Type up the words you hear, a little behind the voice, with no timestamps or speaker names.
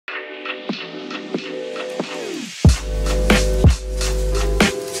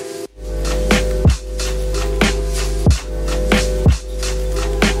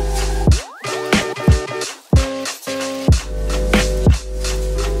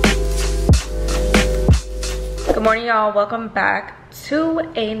Good morning, y'all. Welcome back to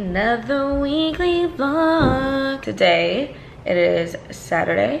another weekly vlog. Today it is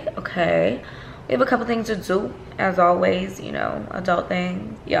Saturday. Okay, we have a couple things to do as always, you know, adult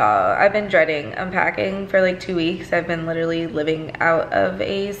things. Y'all, I've been dreading unpacking for like 2 weeks. I've been literally living out of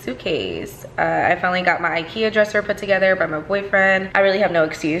a suitcase. I finally got my IKEA dresser put together by my boyfriend. I really have no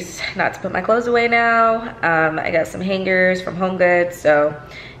excuse not to put my clothes away now. I got some hangers from HOMEGOODS, so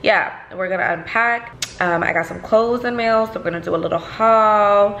yeah, we're gonna unpack. I got some clothes in mail, so we're gonna do a little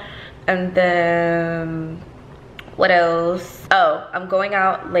haul. And then what else? Oh, I'm going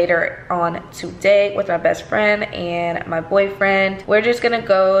out later on today with my best friend and my boyfriend. We're just gonna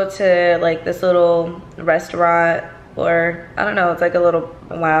go to like this little restaurant, or I don't know, it's like a little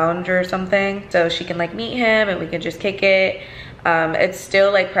lounge or something, so she can like meet him and we can just kick it. It's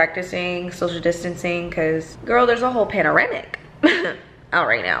still like practicing social distancing because girl, there's a whole panoramic out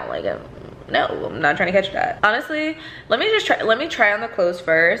right now. Like no, I'm not trying to catch that. Honestly, let me try on the clothes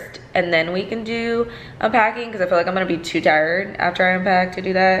first and then we can do unpacking, because I feel like I'm gonna be too tired after I unpack to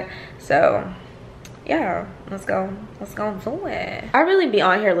do that. So yeah, let's go do it. I really be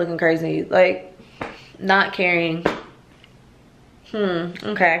on here looking crazy, like not caring.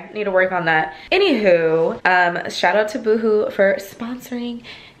 Okay, need to work on that. Anywho, shout out to Boohoo for sponsoring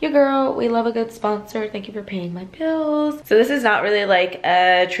your girl. We love a good sponsor. Thank you for paying my bills. So this is not really like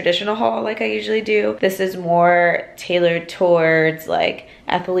a traditional haul like I usually do. This is more tailored towards like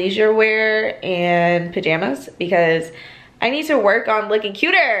athleisure wear and pajamas, because I need to work on looking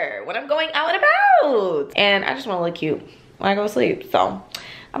cuter when I'm going out and about. And I just want to look cute when I go to sleep. So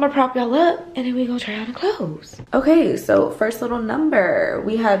I'm gonna prop y'all up and then we gonna try on the clothes. Okay, so first little number.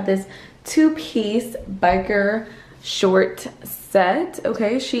 We have this 2-piece biker short set.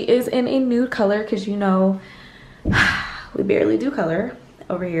 Okay, she is in a nude color because you know we barely do color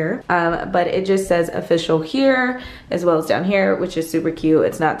over here. But it just says official here as well as down here, which is super cute.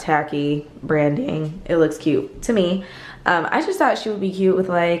 It's not tacky branding. It looks cute to me. I just thought she would be cute with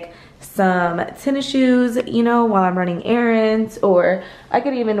like some tennis shoes, you know, while I'm running errands, or I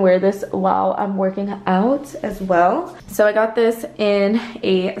could even wear this while I'm working out as well. So I got this in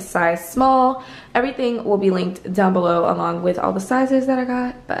a size small. Everything will be linked down below along with all the sizes that I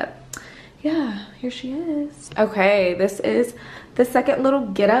got, but yeah, here she is. Okay, this is the second little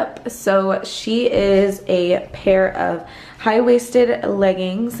get up. So she is a pair of high-waisted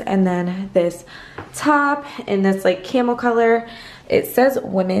leggings and then this top in this like camel color. It says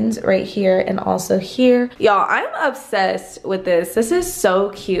women's right here and also here. Y'all, I'm obsessed with this. This is so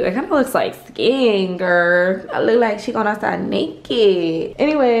cute. It kind of looks like skin, girl. I look like she going outside naked.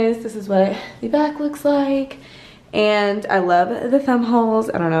 Anyways, this is what the back looks like. And I love the thumb holes.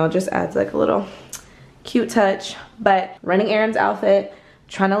 I don't know, it just adds like a little cute touch. But running errands outfit,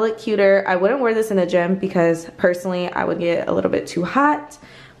 trying to look cuter. I wouldn't wear this in the gym because personally I would get a little bit too hot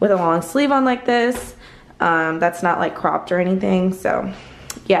with a long sleeve on like this. That's not like cropped or anything, so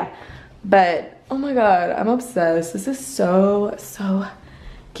yeah. But oh my god, I'm obsessed. This is so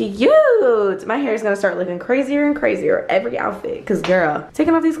cute. My hair is gonna start looking crazier and crazier every outfit, because girl,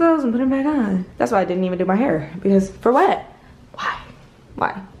 taking off these clothes and putting them back on. That's why I didn't even do my hair, because for what?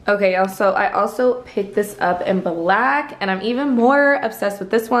 Why? Okay, y'all, so I also picked this up in black and I'm even more obsessed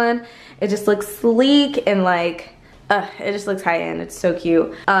with this one. It just looks sleek and like it just looks high-end. It's so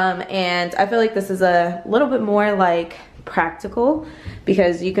cute. And I feel like this is a little bit more like practical,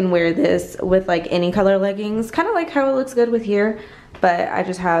 because you can wear this with like any color leggings, kind of like how it looks good with here, but I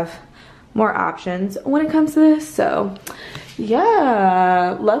just have more options when it comes to this. So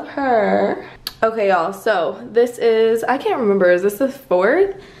yeah, love her. Okay, y'all, so this is, I can't remember, is this the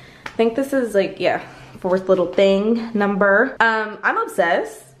 4th? I think this is like, yeah, 4th little thing number. I'm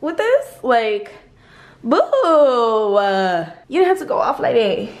obsessed with this. Like, boo, you didn't have to go off like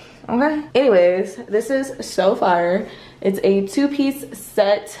that, okay? Anyways, this is so fire. It's a 2-piece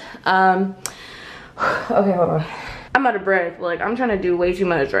set. Okay, hold on. I'm out of breath. Like, I'm trying to do way too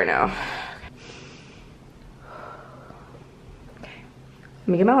much right now. Okay, let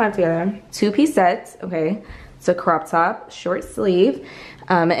me get my life together. 2-piece set, okay? It's a crop top, short sleeve.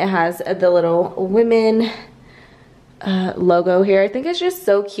 It has the little women logo here. I think it's just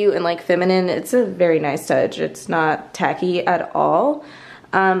so cute and like feminine. It's a very nice touch. It's not tacky at all.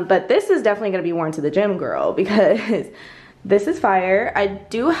 But this is definitely gonna be worn to the gym, girl, because this is fire. I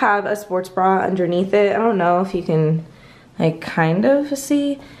do have a sports bra underneath it. I don't know if you can like kind of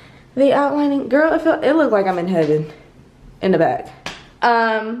see the outlining. Girl, it looked like I'm in heaven in the back.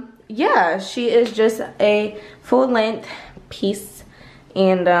 Yeah, she is just a full length piece,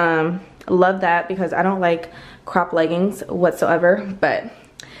 and love that because I don't like crop leggings whatsoever. But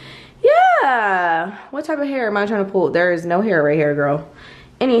yeah, yeah, what type of hair am I trying to pull? There is no hair right here, girl.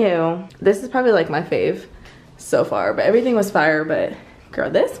 Anywho, this is probably like my fave so far, but everything was fire. But girl,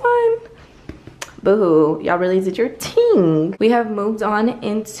 this one, boo-hoo, y'all really did your ting. We have moved on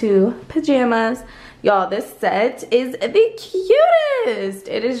into pajamas. Y'all, this set is the cutest.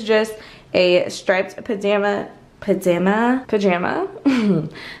 It is just a striped pajama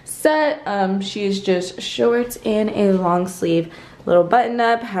set. She's just shorts and a long sleeve little button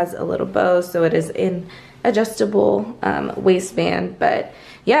up, has a little bow, so it is an adjustable waistband. But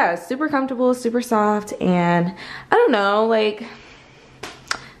yeah, super comfortable, super soft, and I don't know, like,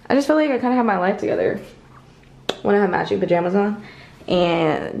 I just feel like I kind of have my life together when I have matching pajamas on.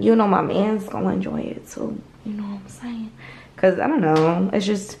 And you know my man's gonna enjoy it, so you know what I'm saying. Cause I don't know, it's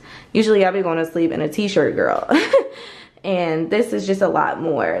just, usually I'll be going to sleep in a t-shirt, girl. And this is just a lot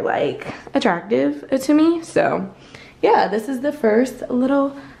more like attractive to me. So yeah, this is the first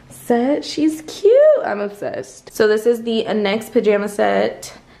little set. She's cute, I'm obsessed. So this is the next pajama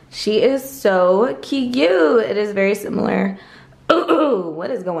set. She is so cute. It is very similar. Ooh,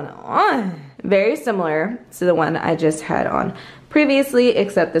 what is going on? Very similar to the one I just had on previously,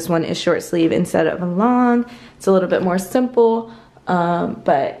 except this one is short sleeve instead of long. It's a little bit more simple,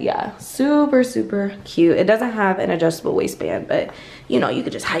 but yeah, super, super cute. It doesn't have an adjustable waistband, but you know, you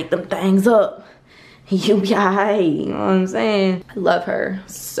could just hike them things up. You know what I'm saying? I love her.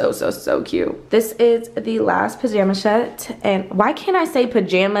 So, so, so cute. This is the last pajama set. And why can't I say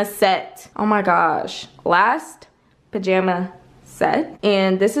pajama set? Oh my gosh. Last pajama set.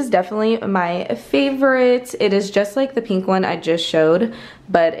 And this is definitely my favorite. It is just like the pink one I just showed,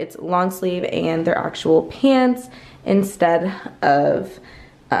 but it's long sleeve and they're actual pants instead of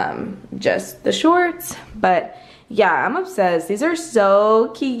just the shorts. But yeah, I'm obsessed. These are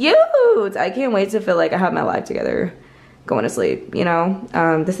so cute. I can't wait to feel like I have my life together going to sleep, you know?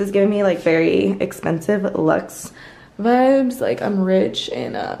 This is giving me like very expensive luxe vibes. Like I'm rich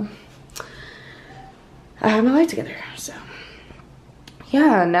and I have my life together, so.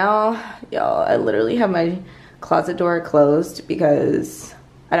 Yeah, now, y'all, I literally have my closet door closed because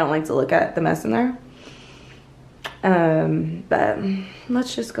I don't like to look at the mess in there. But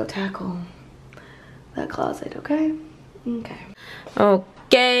let's just go tackle that closet, okay?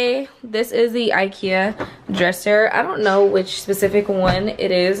 Okay, this is the IKEA dresser. I don't know which specific one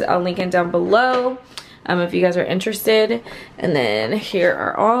it is. I'll link it down below if you guys are interested. And then here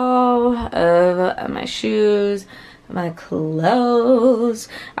are all of my shoes, my clothes.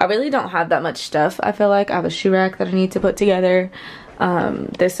 I really don't have that much stuff. I feel like I have a shoe rack that I need to put together.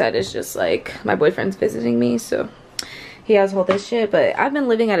 This set is just like my boyfriend's visiting me, so he has all this shit, but I've been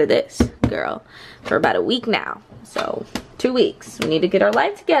living out of this, girl, for about a week now. So 2 weeks. We need to get our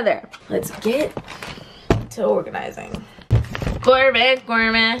life together. Let's get to organizing. Gourmet.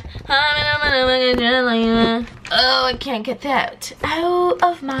 Oh, I can't get that out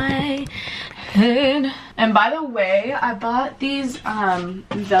of my head. And by the way, I bought these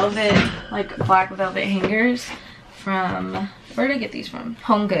velvet, like black velvet hangers from, where did I get these from?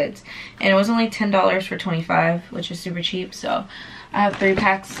 HOMEGOODS. And it was only $10 for 25, which is super cheap. So I have 3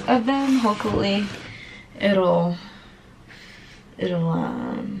 packs of them. Hopefully it'll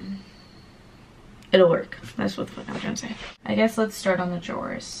work. That's what the fuck I'm trying to say. I guess let's start on the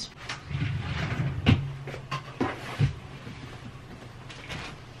drawers.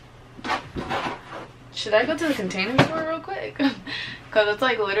 Should I go to the container store real quick? Because it's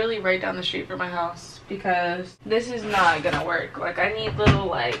like literally right down the street from my house. Because this is not gonna work. Like I need little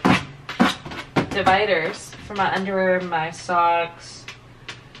like dividers for my underwear, my socks,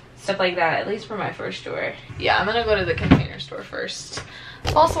 stuff like that. At least for my first drawer. Yeah, I'm gonna go to the container store first.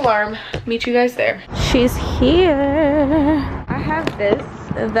 False alarm. Meet you guys there. She's here. I have this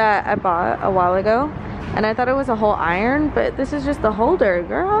that I bought a while ago. And I thought it was a whole iron, but this is just the holder,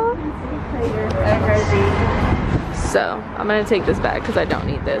 girl. So I'm gonna take this back because I don't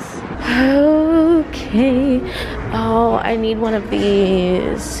need this. Okay. Oh, I need one of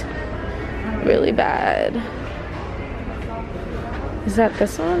these really bad. Is that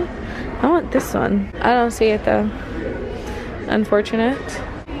this one? I want this one. I don't see it though. Unfortunate.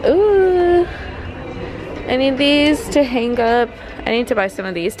 Ooh. I need these to hang up. I need to buy some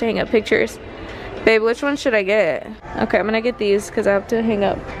of these to hang up pictures. Babe, which one should I get? Okay, I'm gonna get these because I have to hang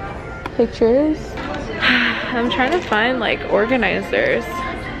up pictures. I'm trying to find like organizers,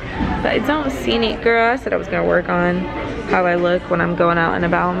 but I don't see any. Girl, I said I was gonna work on how I look when I'm going out and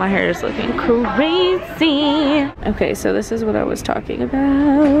about. My hair is looking crazy. Okay, so this is what I was talking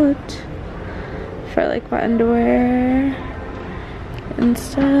about for like my underwear and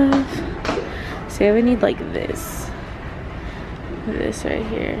stuff. See, I would need like this right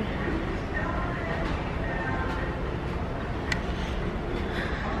here.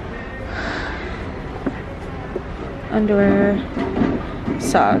 underwear,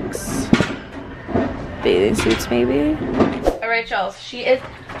 socks, bathing suits maybe. All right, y'all, she is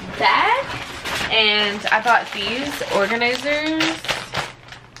back, and I bought these organizers.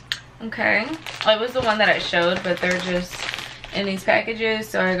 Okay, it was the one that I showed, but they're just in these packages.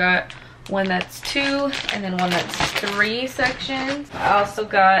 So I got one that's 2 and then one that's 3 sections. I also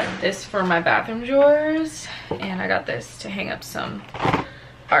got this for my bathroom drawers, and I got this to hang up some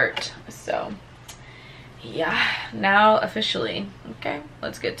art. So yeah, now officially. Okay,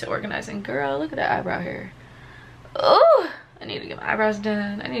 let's get to organizing. Girl, look at that eyebrow hair. Oh, I need to get my eyebrows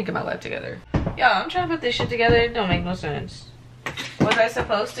done. I need to get my life together. Yo, I'm trying to put this shit together. It don't make no sense. Was I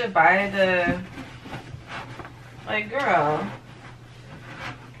supposed to buy the, like, girl,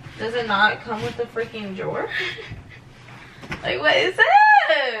 does it not come with the freaking drawer? Like, what is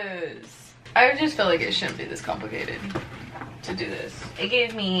this? I just feel like it shouldn't be this complicated to do this. It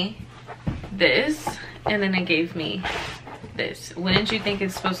gave me this, and then it gave me this. Wouldn't you think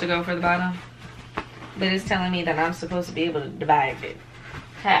it's supposed to go for the bottom? But it's telling me that I'm supposed to be able to divide it.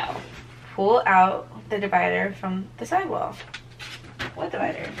 How? Pull out the divider from the sidewall. What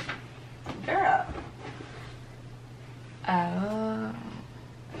divider? Girl. Oh.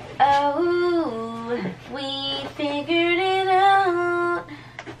 Oh, we figured it out.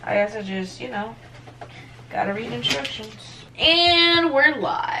 I guess I just, you know, gotta read instructions. And we're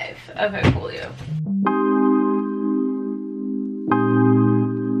live. Okay, coolio.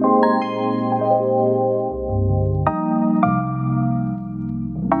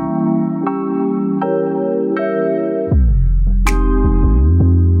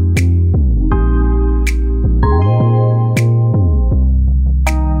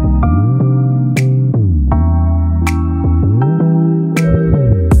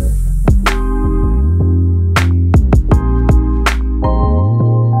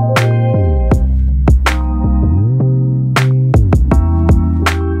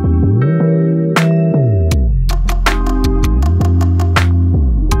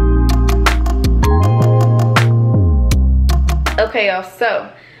 Okay, y'all,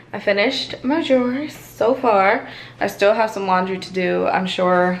 so I finished my drawers so far. I still have some laundry to do. I'm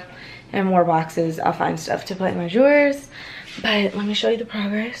sure in more boxes I'll find stuff to put in my drawers, but let me show you the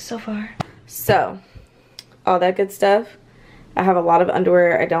progress so far. So all that good stuff. I have a lot of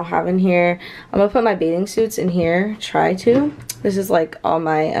underwear I don't have in here. I'm gonna put my bathing suits in here, try to. This is like all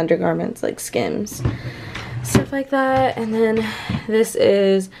my undergarments, like Skims, stuff like that. And then this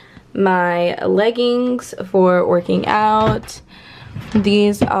is my leggings for working out.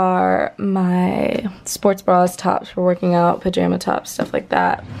 These are my sports bras, tops for working out, pajama tops, stuff like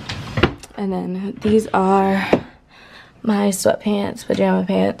that. And then these are my sweatpants, pajama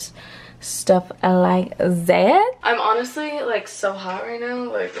pants, stuff like that. I'm honestly like so hot right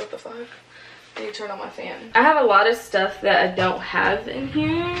now, like what the fuck? I need to turn on my fan. I have a lot of stuff that I don't have in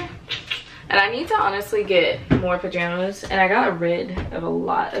here, and I need to honestly get more pajamas, and I got rid of a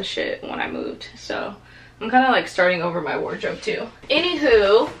lot of shit when I moved, so I'm kind of like starting over my wardrobe too.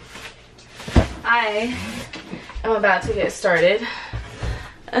 Anywho, I am about to get started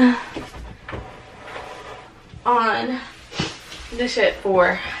on the shit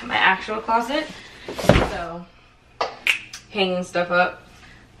for my actual closet. So hanging stuff up,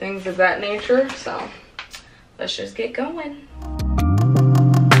 things of that nature. So let's just get going.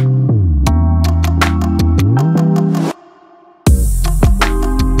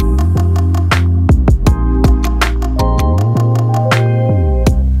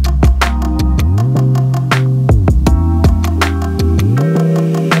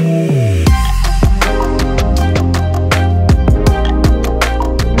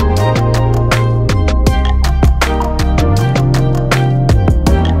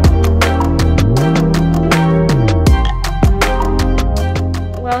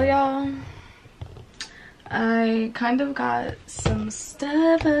 Kind of got some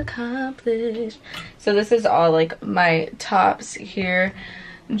stuff accomplished. So this is all like my tops here,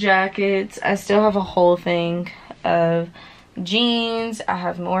 jackets. I still have a whole thing of jeans. I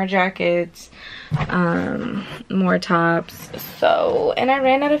have more jackets, more tops. So, and I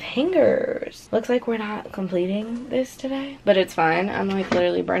ran out of hangers. Looks like we're not completing this today, but it's fine. I'm like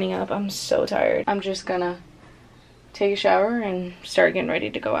literally burning up. I'm so tired. I'm just gonna take a shower and start getting ready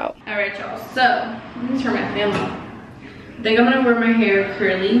to go out. All right, y'all, so let me turn my fan on. I think I'm gonna wear my hair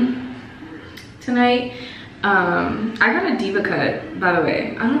curly tonight. I got a diva cut, by the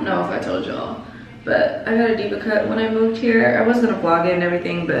way. I don't know if I told y'all, but I got a diva cut when I moved here. I was gonna vlog it and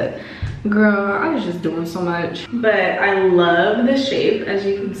everything, but girl, I was just doing so much. But I love the shape. As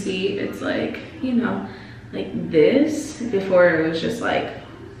you can see, it's like, you know, like this. Before it was just like,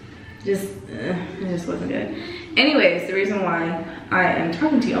 it just wasn't good. Anyways, the reason why I am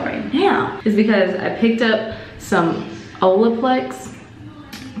talking to y'all right now is because I picked up some OLAPLEX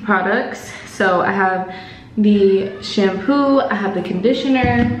products. So I have the shampoo, I have the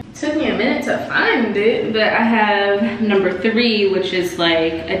conditioner. It took me a minute to find it, but I have number 3, which is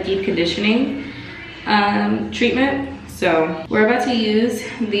like a deep conditioning treatment. So we're about to use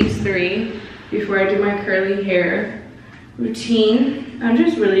these 3 before I do my curly hair routine. I'm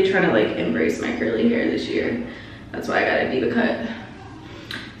just really trying to like embrace my curly hair this year. That's why I got a diva cut.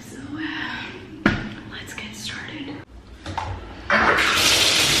 So let's get started.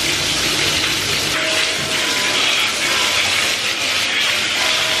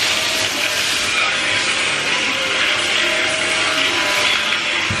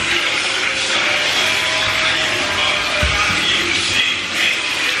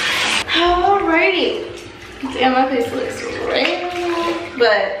 Alrighty. Damn, my face looks right,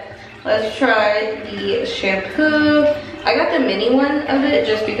 but let's try the shampoo. I got the mini one of it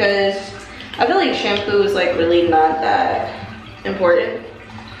just because I feel like shampoo is like really not that important.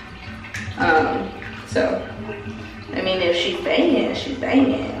 So, I mean, if she's banging, she's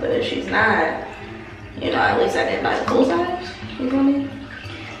banging. But if she's not, you know, at least I didn't buy the full size. You feel me?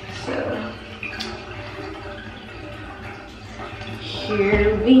 So,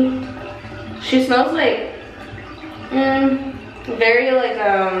 here we. She smells like very like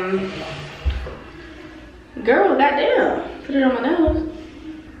girl, goddamn, put it on my nose.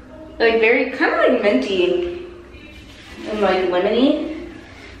 Like very kind of like minty and like lemony.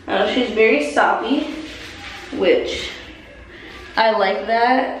 She's very soppy, which I like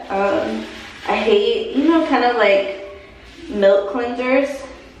that. I hate, you know, kind of like milk cleansers.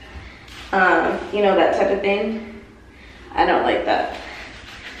 You know, that type of thing. I don't like that.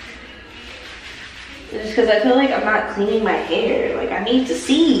 Just because I feel like I'm not cleaning my hair. Like, I need to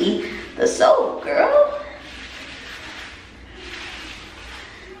see the soap, girl.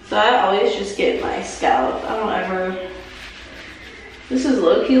 So I always just get my scalp. I don't ever... This is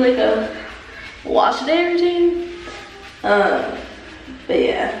low-key like a wash day routine. But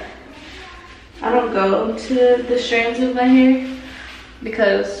yeah. I don't go to the strands of my hair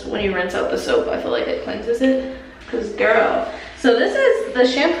because when you rinse out the soap, I feel like it cleanses it. Because, girl... So this is, the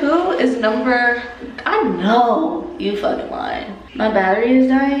shampoo is number, I know, you fucking lying. My battery is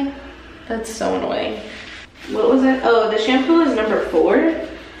dying. That's so annoying. What was it? Oh, the shampoo is number 4.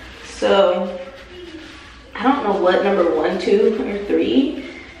 So, I don't know what number 1, 2, or 3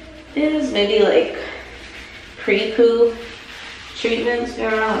 is. Maybe like pre-poo treatments,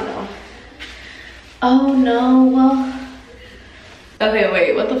 girl, I don't know. Oh no, well. Okay,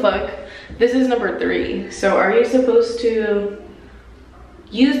 wait, what the fuck? This is number 3. So are you supposed to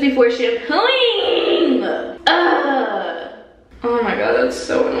use before shampooing? Oh my god, that's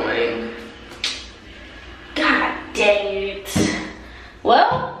so annoying. God dang it.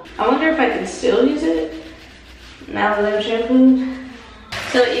 Well, I wonder if I can still use it now that I'm shampooed.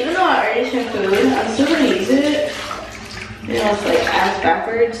 So even though I already shampooed, I'm still gonna use it. You know, it's like ass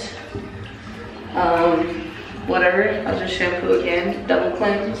backwards. Whatever, I'll just shampoo again, double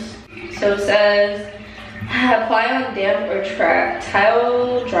cleanse. So it says, apply on damp or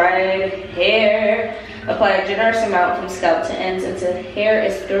tactile dried hair. Apply a generous amount from scalp to ends until hair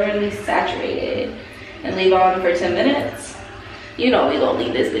is thoroughly saturated. And leave on for 10 minutes. You know we gonna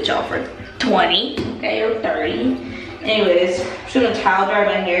leave this bitch on for 20, okay, or 30. Anyways, I'm just gonna towel dry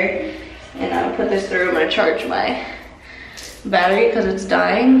my hair and I'll put this through. I'm gonna charge my battery because it's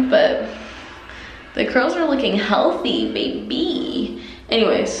dying, but the curls are looking healthy, baby.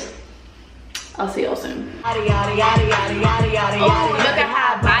 Anyways, I'll see y'all soon. Oh, look at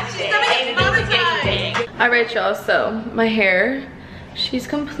how body. Alright, y'all, so my hair, she's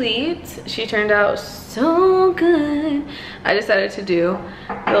complete. She turned out so good. I decided to do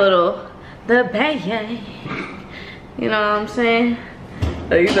the bang. You know what I'm saying?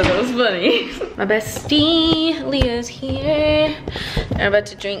 Oh, you thought that was funny. My bestie, Leah's here. I'm about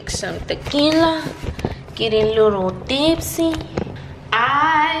to drink some tequila. Getting a little tipsy.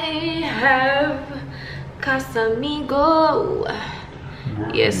 I have Casamigo.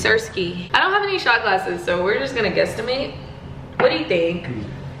 Yes, Sirski. I don't have any shot glasses, so we're just gonna guesstimate. What do you think?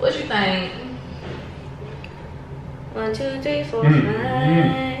 What you think? 1, 2, 3, 4, 5.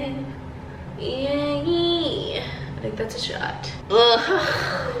 Yeah. I think that's a shot. Ugh.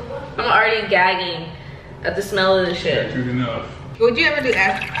 I'm already gagging at the smell of the shit. Good enough. Would you ever do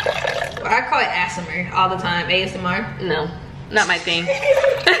ASMR? I call it ASMR all the time. ASMR? No, not my thing.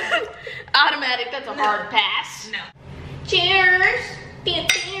 Automatic, that's a hard pass. No. Cheers.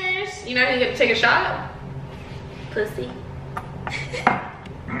 Cheers. You know how you get to take a shot? Pussy.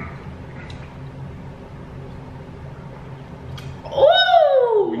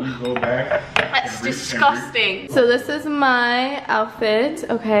 go back. That's disgusting. So this is my outfit.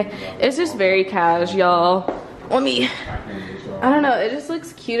 Okay, it's just very casual, y'all. Let me, I don't know, it just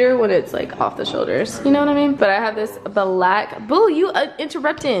looks cuter when it's like off the shoulders. You know what I mean? But I have this black, boo, you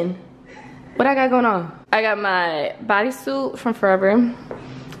interrupting. What I got going on? I got my bodysuit from Forever.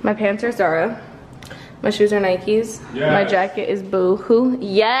 My pants are Zara. My shoes are Nikes. Yes. My jacket is Boohoo.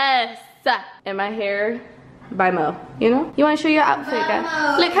 Yes! And my hair by Mo. You know? You want to show your outfit,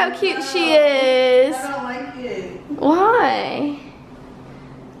 guys? Look how cute she is. I don't like it. Why?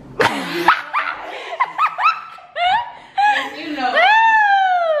 You know.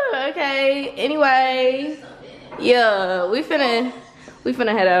 Okay. Anyway, yeah, we finna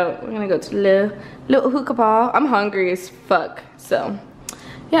head out. We're gonna go to the little hookah bar. I'm hungry as fuck, so.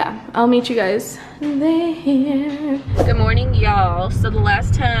 Yeah, I'll meet you guys there. Good morning, y'all. So the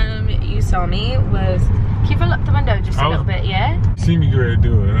last time you saw me was, can you roll up the window just a little bit, yeah? See me go ahead and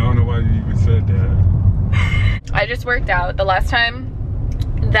do it. I don't know why you even said that. I just worked out. The last time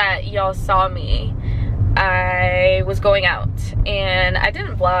that y'all saw me, I was going out and I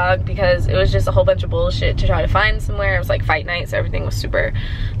didn't vlog because it was just a whole bunch of bullshit to try to find somewhere. It was like fight night, so everything was super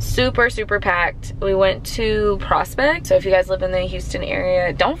packed. We went to Prospect, so if you guys live in the Houston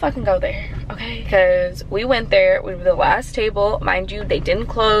area, don't fucking go there, okay? Because we went there, we were the last table. Mind you, they didn't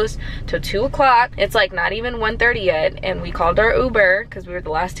close till 2 o'clock. It's like not even 1:30 yet, and we called our Uber because we were the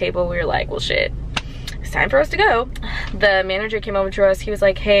last table. We were like, well shit, it's time for us to go. The manager came over to us. He was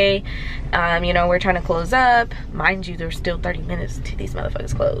like, hey, you know, we're trying to close up. Mind you, there's still 30 minutes to these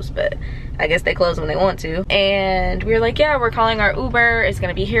motherfuckers close, but I guess they close when they want to. And we were like, yeah, we're calling our Uber. It's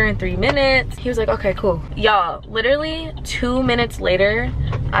gonna be here in 3 minutes. He was like, okay, cool. Y'all, literally 2 minutes later,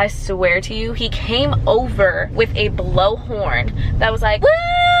 I swear to you, he came over with a blowhorn that was like, woo,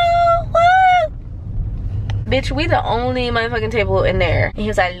 woo. Bitch, we the only motherfucking table in there. And he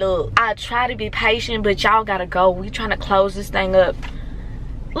was like, look, I try to be patient, but y'all gotta go. We trying to close this thing up.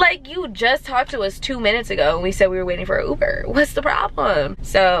 Like, you just talked to us 2 minutes ago and we said we were waiting for an Uber. What's the problem?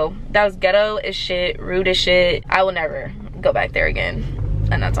 So that was ghetto as shit, rude as shit. I will never go back there again.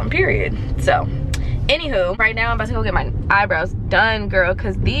 And that's on period. So, anywho, right now I'm about to go get my eyebrows done, girl,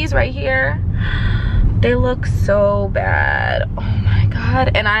 because these right here, they look so bad. Oh my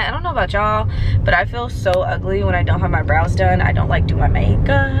god. And I don't know about y'all, but I feel so ugly when I don't have my brows done. I don't like doing my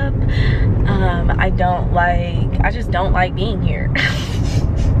makeup. I just don't like being here.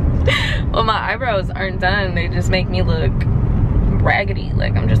 Well, my eyebrows aren't done. They just make me look raggedy.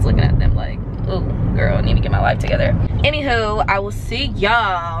 Like, I'm just looking at them like, oh, girl, I need to get my life together. Anywho, I will see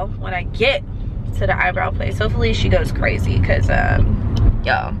y'all when I get to the eyebrow place. Hopefully she goes crazy, because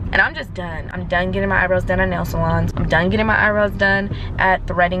y'all, and I'm just done. I'm done getting my eyebrows done at nail salons. I'm done getting my eyebrows done at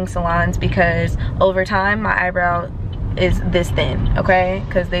threading salons, because over time my eyebrow is this thin, okay?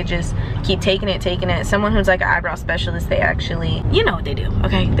 Because they just keep taking it. Someone who's like an eyebrow specialist, they actually, you know what they do,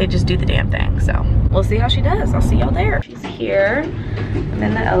 okay? They just do the damn thing. So we'll see how she does. I'll see y'all there. She's here. I'm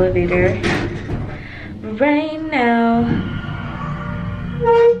in the elevator right now.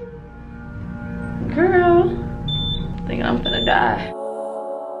 Girl, thinking I'm gonna die.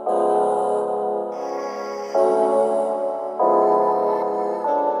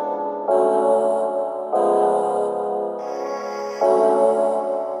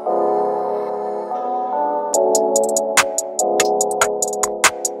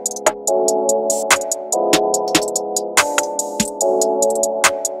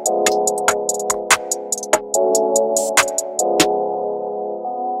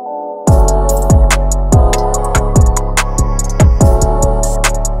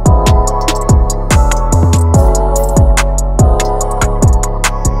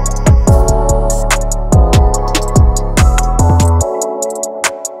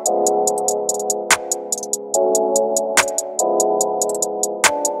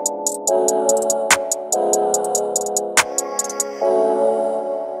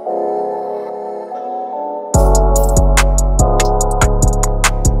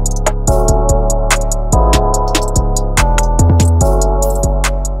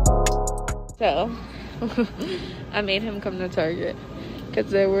 So I made him come to Target because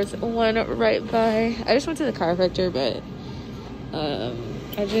there was one right by. I just went to the chiropractor, but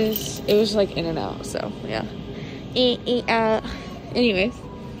it was like in and out, so yeah. Anyways,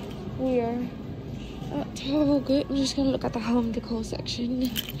 we are at Target. I'm just gonna look at the home decor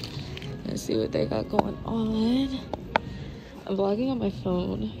section and see what they got going on. I'm vlogging on my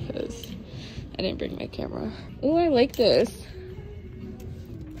phone because I didn't bring my camera. Oh, I like this.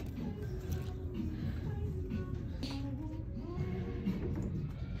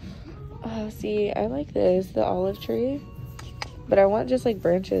 Oh, see, I like this, the olive tree. But I want just like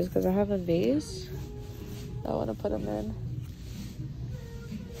branches because I have a vase I want to put them in.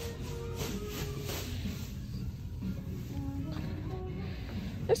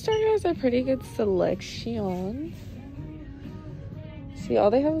 This Target has a pretty good selection. See, all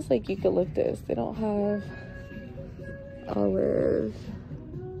they have is like eucalyptus. They don't have olive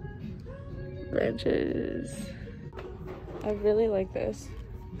branches. I really like this.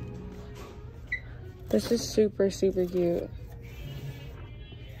 This is super, super cute.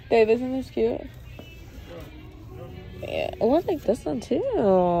 Babe, isn't this cute? Yeah, I want like this one too.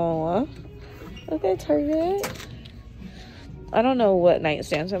 Okay, Target. I don't know what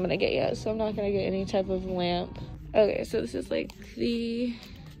nightstands I'm gonna get yet, so I'm not gonna get any type of lamp. Okay, so this is like the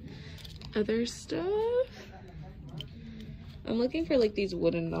other stuff. I'm looking for like these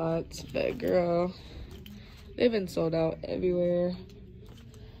wooden knots, but girl, they've been sold out everywhere.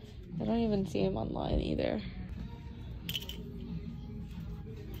 I don't even see them online either.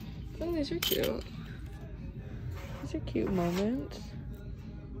 Oh, these are cute. These are cute moments.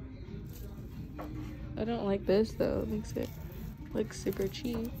 I don't like this though. It makes it look super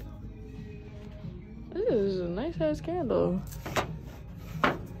cheap. This is a nice ass candle.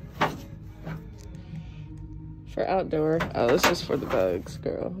 For outdoor. Oh, this is for the bugs,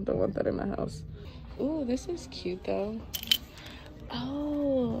 girl. Don't want that in my house. Ooh, this is cute though.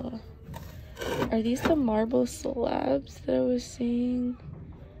 Oh, are these the marble slabs that I was seeing?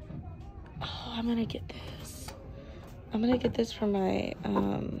 Oh, I'm gonna get this. I'm gonna get this for my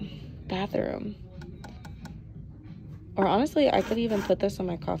bathroom. Or honestly, I could even put this on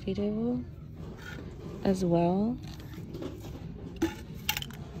my coffee table as well.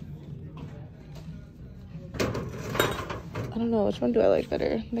 I don't know, which one do I like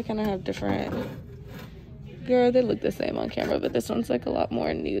better? They kind of have different... Girl, they look the same on camera, but this one's like a lot more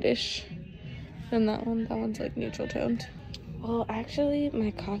nudish than that one. That one's like neutral toned. Well, actually,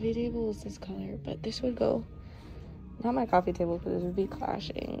 my coffee table is this color, but this would go... Not my coffee table, because it would be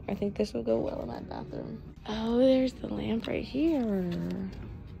clashing. I think this would go well in my bathroom. Oh, there's the lamp right here.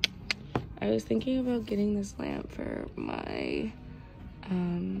 I was thinking about getting this lamp for my,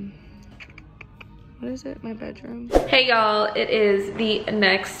 what is it? My bedroom. Hey y'all, it is the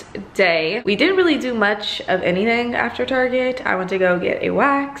next day. We didn't really do much of anything after Target. I went to go get a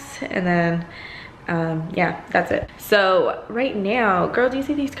wax and then, yeah, that's it. So right now, girl, do you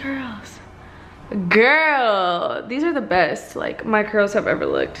see these curls? Girl, these are the best like my curls have ever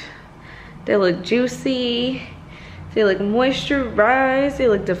looked. They look juicy, they look moisturized, they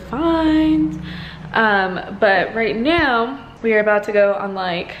look defined. But right now we are about to go on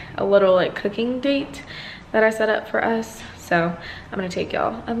like a little like cooking date that I set up for us. So I'm gonna take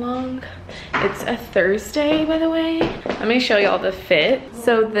y'all along. It's a Thursday, by the way. Let me show y'all the fit.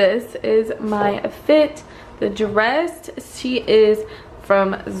 So this is my fit. The dress, she is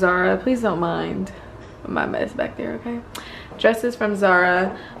from Zara. Please don't mind my mess back there, okay? Dresses from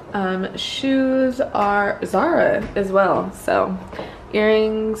Zara. Shoes are Zara as well. So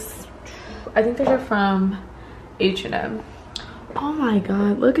earrings, I think these are from H&M. Oh my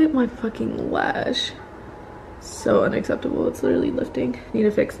god, look at my fucking lash. So unacceptable. It's literally lifting. Need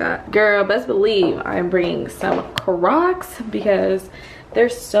to fix that. Girl, best believe I'm bringing some Crocs because they're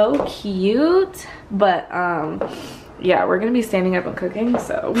so cute. But yeah, we're gonna be standing up and cooking,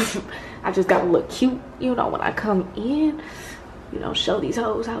 so I just gotta look cute, you know, when I come in, you know, show these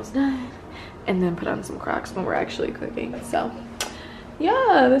hoes how it's done, and then put on some Crocs when we're actually cooking. So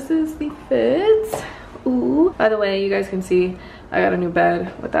yeah, this is the fit. Ooh, by the way, you guys can see I got a new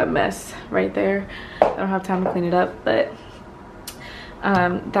bed with that mess right there. I don't have time to clean it up, but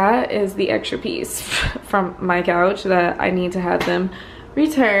that is the extra piece from my couch that I need to have them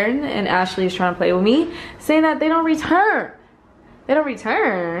return, and Ashley is trying to play with me saying that they don't return. They don't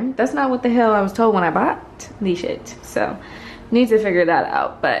return. That's not what the hell I was told when I bought these shit. So need to figure that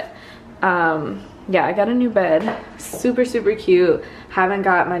out. But yeah, I got a new bed. Super cute. Haven't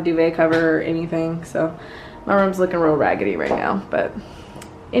got my duvet cover or anything, so my room's looking real raggedy right now. But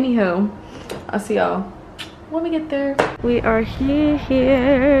anywho, I'll see y'all when we get there. We are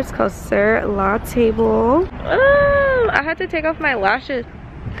here. It's called Sir La Table. Oh, I had to take off my lashes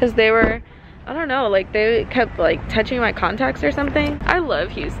because they were, I don't know, like they kept like touching my contacts or something. I love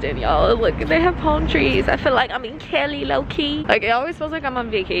Houston, y'all. Look, they have palm trees. I feel like I'm in Cali, low-key. Like it always feels like I'm on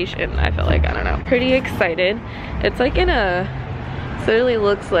vacation. I feel like, I don't know. Pretty excited. It's like in a, it literally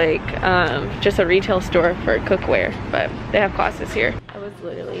looks like just a retail store for cookware, but they have classes here. I was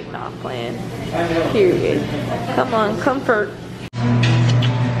literally not playing, period. Come on, comfort.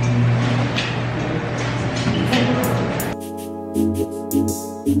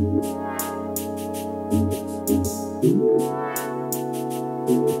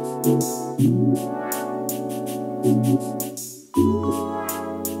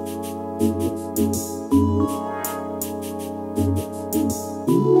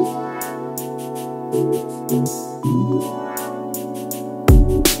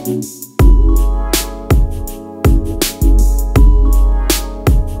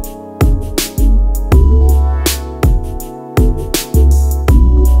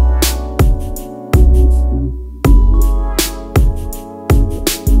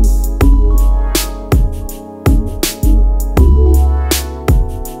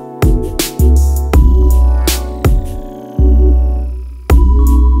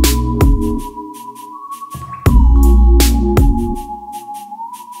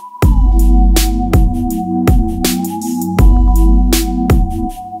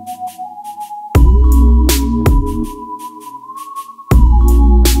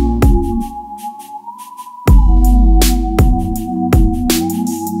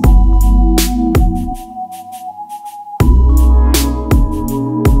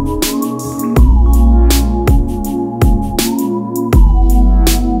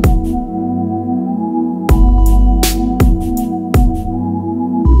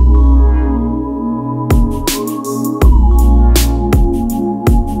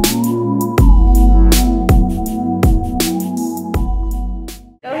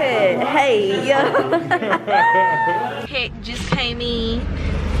 check just came in.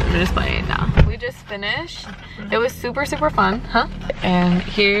 I'm just playing now. We just finished. It was super, super fun, huh? And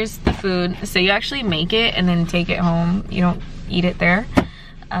here's the food. So you actually make it and then take it home. You don't eat it there.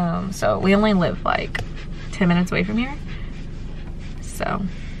 So we only live like 10 minutes away from here. So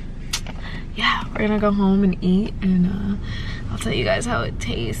yeah, we're gonna go home and eat, and I'll tell you guys how it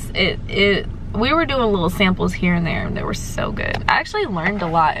tastes. We were doing little samples here and there, and they were so good. I actually learned a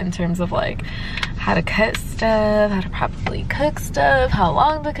lot in terms of like how to cut stuff, how to properly cook stuff, how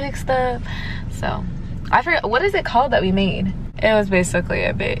long to cook stuff. So I forget, what is it called that we made? It was basically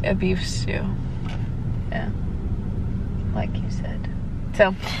a beef stew. Yeah, like you said.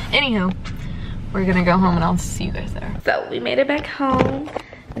 So anywho, we're gonna go home and I'll see you guys there. So we made it back home.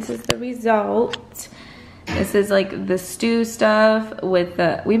 This is the result. This is like the stew stuff with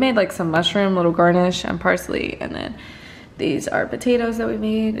the, we made like some mushroom, little garnish and parsley, and then these are potatoes that we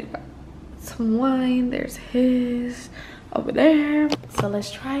made. Some wine, there's his over there. So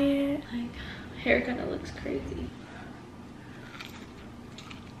let's try it. Like, hair kind of looks crazy.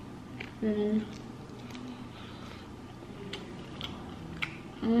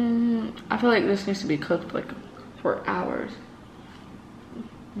 I feel like this needs to be cooked like for hours.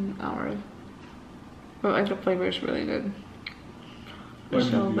 Hours. But like the flavor is really good. Beef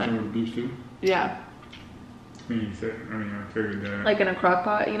stew? Yeah. I figured that. Like in a crock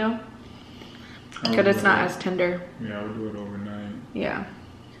pot, you know? Because it's not as tender. Yeah, I would do it overnight. Yeah.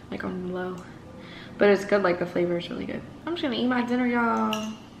 Like on low. But it's good, like the flavor is really good. I'm just gonna eat my dinner,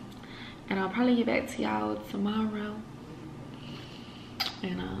 y'all. And I'll probably get back to y'all tomorrow.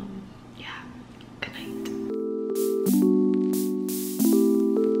 And yeah. Good night.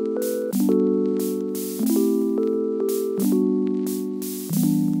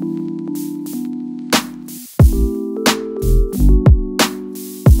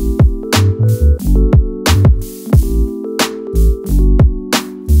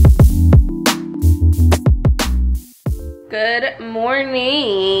 Good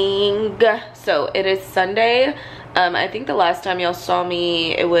morning. So it is Sunday. I think the last time y'all saw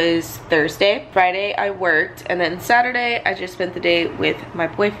me, it was Thursday. Friday I worked, and then Saturday I just spent the day with my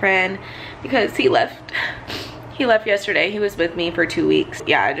boyfriend because he left. He left yesterday. He was with me for 2 weeks.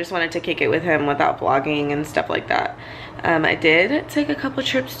 Yeah, I just wanted to kick it with him without vlogging and stuff like that. I did take a couple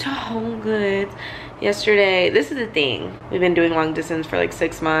trips to HOMEGOODS yesterday. This is the thing, we've been doing long distance for like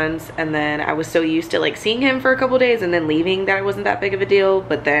 6 months, and then I was so used to like seeing him for a couple days and then leaving that it wasn't that big of a deal.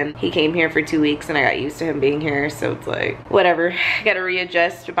 But then he came here for 2 weeks and I got used to him being here, so it's like whatever. I gotta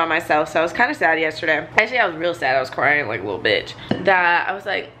readjust by myself. So I was kind of sad yesterday. Actually, I was real sad. I was crying like a little bitch that I was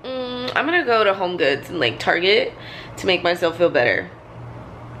like, I'm gonna go to HOMEGOODS and like Target to make myself feel better.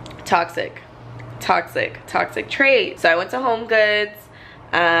 Toxic trait. So I went to HOMEGOODS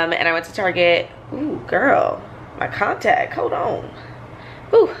and I went to Target. Ooh, girl, my contact, hold on.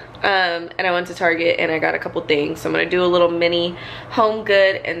 Ooh. And I went to Target and I got a couple things. So I'm gonna do a little mini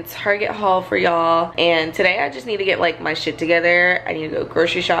HOMEGOOD and Target haul for y'all. And today I just need to get like my shit together. I need to go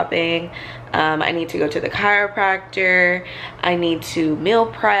grocery shopping. I need to go to the chiropractor. I need to meal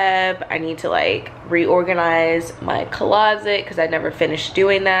prep. I need to like reorganize my closet because I never finished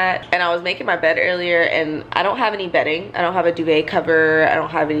doing that. And I was making my bed earlier and I don't have any bedding. I don't have a duvet cover. I don't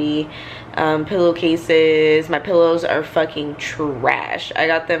have any pillowcases. My pillows are fucking trash. I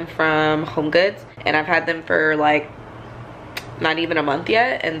got them from HOMEGOODS and I've had them for like not even a month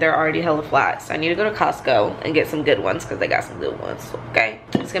yet and they're already hella flat. So I need to go to Costco and get some good ones because they got some good ones. Okay,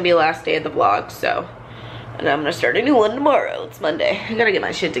 it's gonna be the last day of the vlog, so, and I'm gonna start a new one tomorrow. It's Monday. I gotta get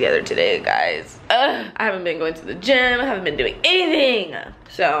my shit together today, guys. I haven't been going to the gym. I haven't been doing anything.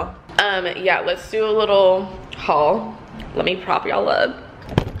 So yeah, let's do a little haul. Let me prop y'all up.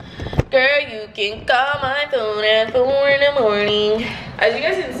 Girl, you can call my phone at 4 in the morning. As you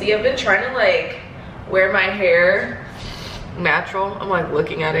guys can see, I've been trying to like wear my hair natural. I'm like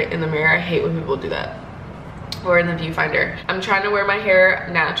looking at it in the mirror. I hate when people do that. Or in the viewfinder. I'm trying to wear my hair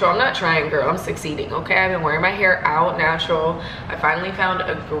natural. I'm not trying, girl, I'm succeeding, okay? I've been wearing my hair out natural. I finally found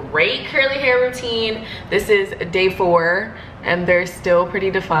a great curly hair routine. This is day 4 and they're still pretty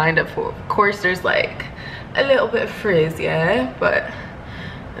defined. Of course there's like a little bit of frizz, yeah, but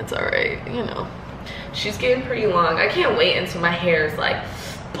it's all right, you know. She's getting pretty long. I can't wait until my hair is like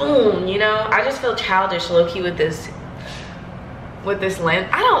boom, you know. I just feel childish low-key with this length.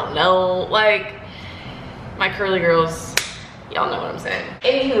 I don't know, like my curly girls, y'all know what I'm saying.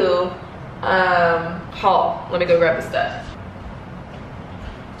 Anywho, haul. Let me go grab the stuff.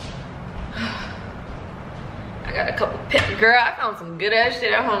 I got a couple girl, I found some good ass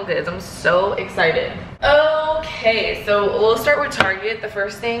shit at HOMEGOODS. I'm so excited. Oh Okay, so we'll start with Target. The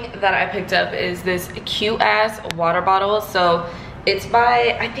first thing that I picked up is this cute ass water bottle. So it's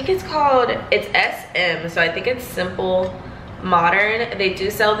by, I think it's called, it's SM, so I think it's Simple Modern. They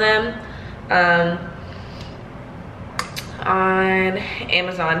do sell them on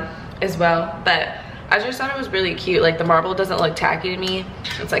Amazon as well, but I just thought it was really cute. Like the marble doesn't look tacky to me.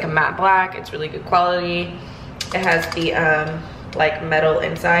 It's like a matte black. It's really good quality. It has the like metal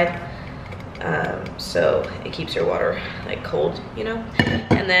inside, so it keeps your water like cold, you know.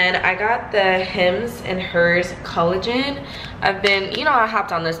 And then I got the Hims and Hers collagen. I've been, you know, I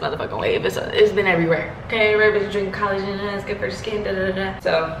hopped on this motherfucking wave. It's been everywhere. Okay, everybody's drinking collagen, it's good for your skin, da da da.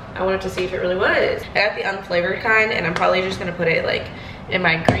 So I wanted to see if it really was. I got the unflavored kind, and I'm probably just gonna put it like in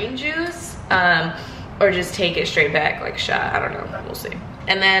my green juice, or just take it straight back like a shot. I don't know, we'll see.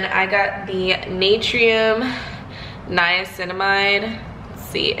 And then I got the Natrium Niacinamide, let's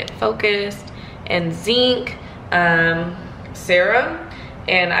see, it focused, and zinc serum.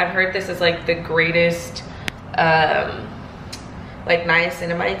 And I've heard this is like the greatest like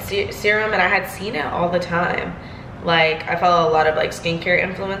niacinamide serum, and I had seen it all the time. Like I follow a lot of like skincare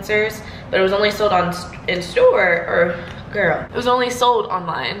influencers, but it was only sold in store, or girl, it was only sold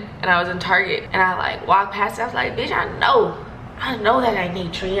online, and I was in Target and I like walked past it. I was like, bitch, I know that I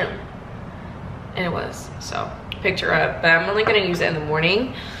need Natrium, and it was. So picked her up, but I'm only gonna use it in the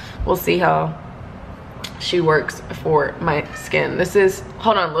morning. We'll see how she works for my skin. This is,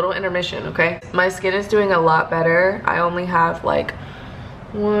 hold on, little intermission, okay? My skin is doing a lot better. I only have like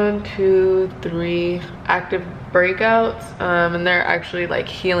 1, 2, 3 active breakouts, and they're actually like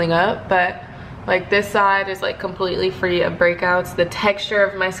healing up, but like this side is like completely free of breakouts. The texture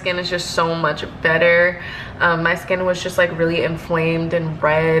of my skin is just so much better. My skin was just like really inflamed and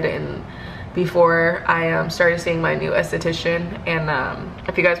red and before I started seeing my new esthetician. And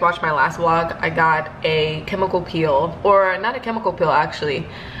if you guys watched my last vlog, I got a chemical peel, or not a chemical peel actually,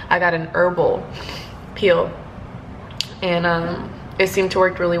 I got an herbal peel, and it seemed to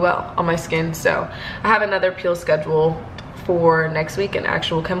work really well on my skin. So I have another peel schedule for next week, an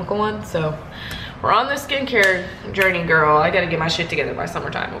actual chemical one. So we're on the skincare journey, girl. I gotta get my shit together by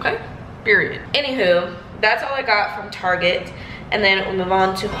summertime, okay? Period. Anywho, that's all I got from Target. And then we'll move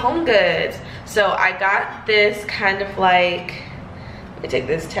on to HOMEGOODS. So I got this kind of like, let me take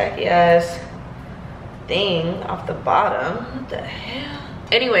this tacky ass thing off the bottom. What the hell?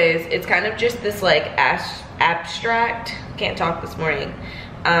 Anyways, it's kind of just this like abstract, can't talk this morning,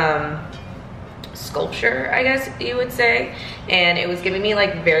 sculpture, I guess you would say. And it was giving me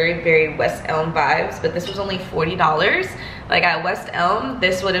like very, very West Elm vibes, but this was only $40. Like at West Elm,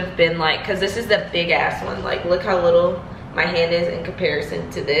 this would have been like, cause this is the big ass one. Like look how little my hand is in comparison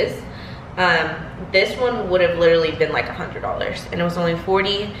to this. This one would have literally been like $100, and it was only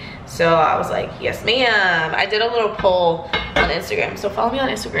 $40. So I was like, yes ma'am. I did a little poll on Instagram, so follow me on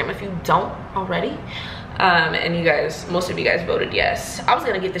Instagram if you don't already. And you guys, most of you guys voted yes. I was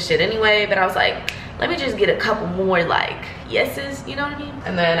gonna get the shit anyway, but I was like, let me just get a couple more like yeses, you know what I mean?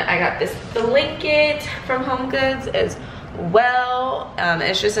 And then I got this blanket from HOMEGOODS as well.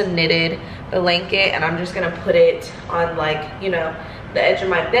 It's just a knitted blanket, and I'm just gonna put it on like, you know, the edge of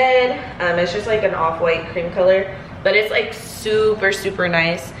my bed. It's just like an off-white cream color, but it's like super, super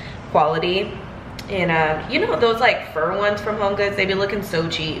nice quality. And you know those like fur ones from HOMEGOODS, they be looking so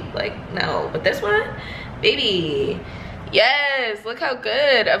cheap. Like no, but this one, baby, yes, look how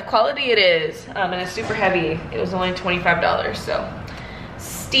good of quality it is. And it's super heavy. It was only $25, so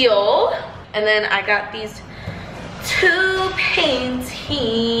steal. And then I got these 2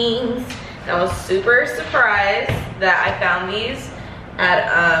 paintings. I was super surprised that I found these at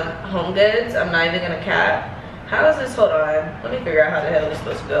HOMEGOODS. I'm not even gonna cap. How is this? Hold on, let me figure out how the hell this is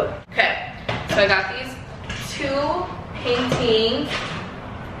supposed to go. Okay, so I got these 2 paintings.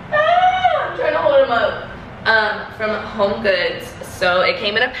 I'm trying to hold them up. From HOMEGOODS. So it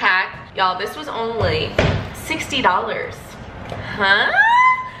came in a pack. Y'all, this was only $60. Huh?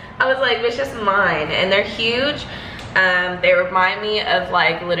 I was like, it's just mine. And they're huge. They remind me of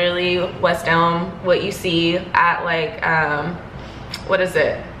like literally West Elm, what you see at like, what is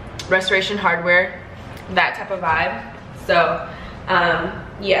it? Restoration Hardware, that type of vibe. So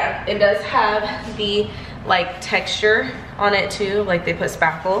yeah, it does have the like texture on it too, like they put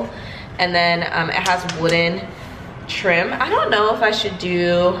spackle. And then it has wooden trim. I don't know if I should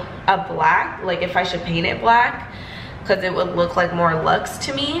do a black, like if I should paint it black, because it would look like more luxe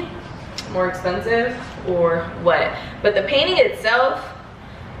to me, more expensive, or what. But the painting itself,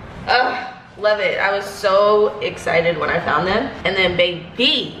 love it. I was so excited when I found them. And then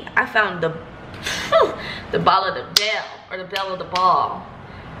baby, I found the ball of the bell, or the bell of the ball.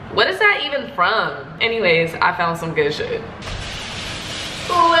 What is that even from? Anyways, I found some good shit.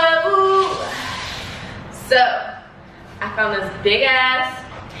 Ooh. So, I found this big ass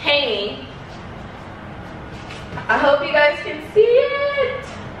painting. I hope you guys can see it.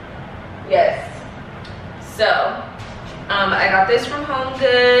 Yes. So, I got this from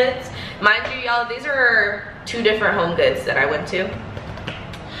HOMEGOODS. Mind you, y'all, these are 2 different HOMEGOODS that I went to.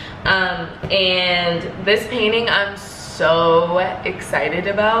 And this painting I'm so excited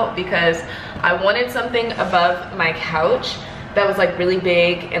about because I wanted something above my couch that was like really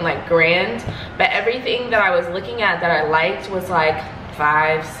big and like grand, but everything that I was looking at that I liked was like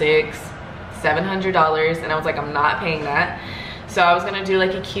 $500, $600, $700, and I was like, I'm not paying that. So I was gonna do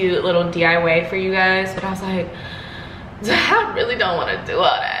like a cute little DIY for you guys, but I was like, I really don't want to do all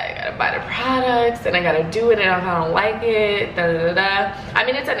that. I gotta buy the products and I gotta do it, and if I don't like it, da da da da. I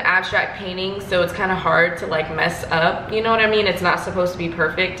mean, it's an abstract painting, so it's kind of hard to like mess up, you know what I mean? It's not supposed to be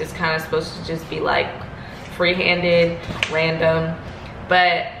perfect. It's kind of supposed to just be like free-handed, random.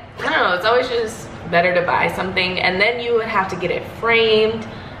 But I don't know, it's always just better to buy something and then you would have to get it framed.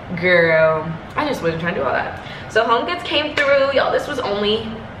 Girl, I just wasn't trying to do all that. So HOMEGOODS came through, y'all. This was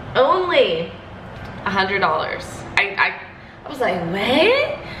only $100. I was like,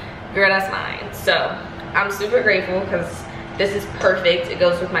 what? Girl, that's mine. So I'm super grateful because this is perfect. It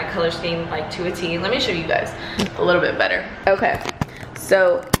goes with my color scheme like to a T. Let me show you guys a little bit better. Okay,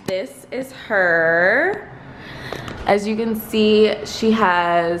 so this is her. As you can see, she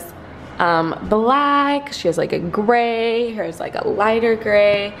has black, she has like a gray, here's like a lighter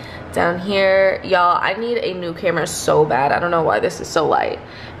gray down here. Y'all, I need a new camera so bad. I don't know why this is so light.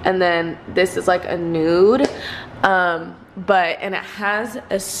 And then this is like a nude, and it has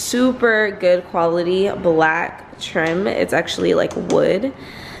a super good quality black trim. It's actually like wood.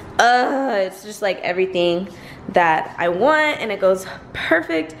 It's just like everything that I want, and it goes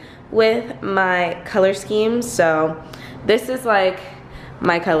perfect with my color scheme. So this is like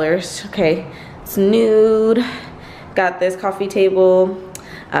my colors. Okay, it's nude, got this coffee table.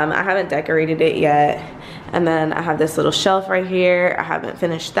 I haven't decorated it yet, and then I have this little shelf right here. I haven't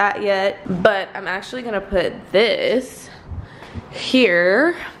finished that yet, but I'm actually gonna put this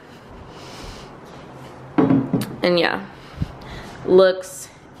here, and yeah, looks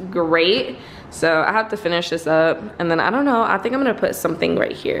great. So I have to finish this up, and then I don't know, I think I'm gonna put something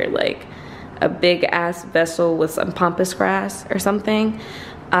right here, like a big ass vessel with some pampas grass or something.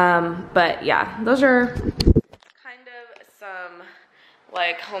 But yeah, those are kind of some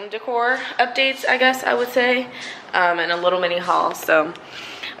like home decor updates, I guess I would say, and a little mini haul. So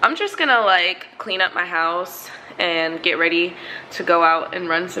I'm just gonna like clean up my house and get ready to go out and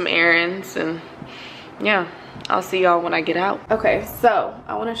run some errands, and yeah, I'll see y'all when I get out. Okay, so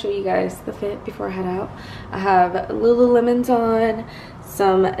I want to show you guys the fit before I head out. I have Lululemons on,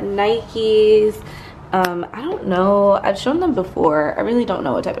 some Nikes. I don't know, I've shown them before. I really don't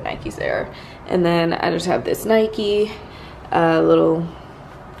know what type of Nikes they are. And then I just have this Nike little,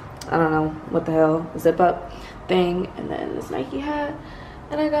 I don't know what the hell, zip up thing, and then this Nike hat,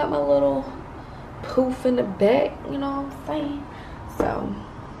 and I got my little poof in the back, you know what I'm saying? So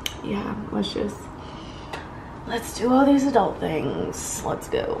yeah, let's do all these adult things. Let's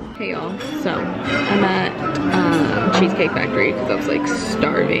go. Hey y'all, so I'm at Cheesecake Factory because I was like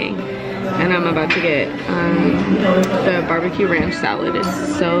starving, and I'm about to get the barbecue ranch salad.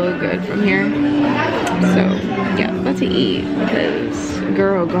 It's so good from here. So yeah, about to eat because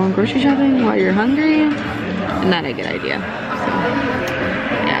girl, going grocery shopping while you're hungry, not a good idea. So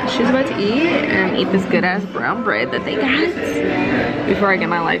yeah, she's about to eat and eat this good ass brown bread that they got before I get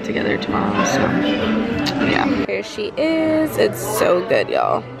my life together tomorrow. So yeah, here she is. It's so good,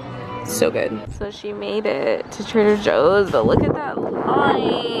 y'all, so good. So she made it to Trader Joe's, but look at that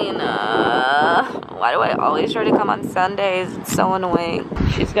line. Why do I always try to come on Sundays? It's so annoying.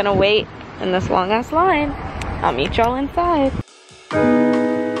 She's gonna wait in this long ass line. I'll meet y'all inside.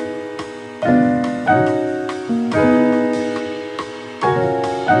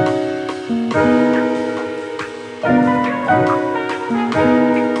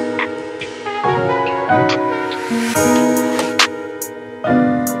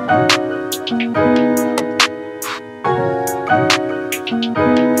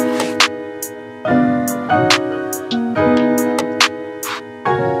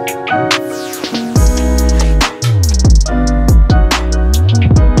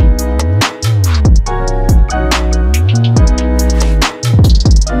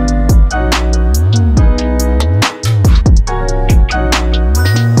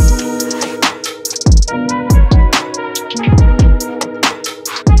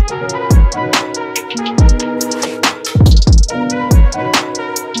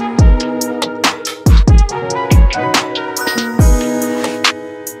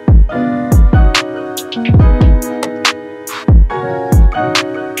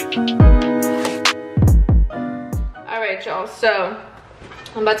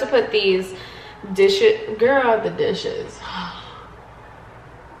 about to put these dishes, girl, the dishes.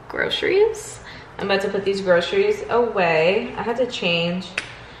 Groceries. I'm about to put these groceries away. I had to change,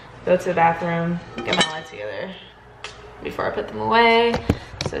 go to the bathroom, get my life together before I put them away.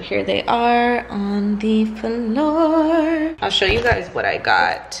 So here they are on the floor. I'll show you guys what I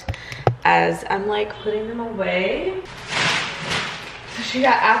got as I'm like putting them away. So she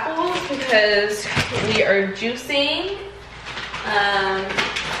got apples because we are juicing.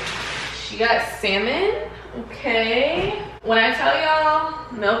 She got salmon, okay. When I tell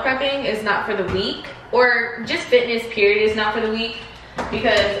y'all meal prepping is not for the weak, or just fitness period is not for the weak,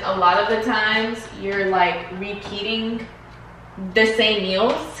 because a lot of the times you're like repeating the same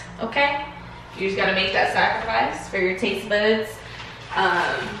meals, okay? You just gotta make that sacrifice for your taste buds.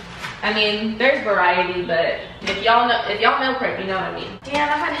 I mean, there's variety, but if y'all meal prep, you know what I mean. Damn,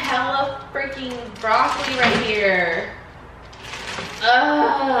 I had hella freaking broccoli right here.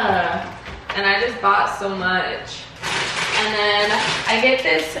 Ugh. And I just bought so much. And then I get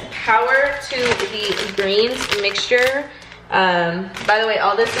this Power to the Greens mixture. By the way,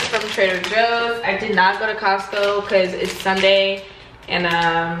 all this is from Trader Joe's. I did not go to Costco because it's Sunday. And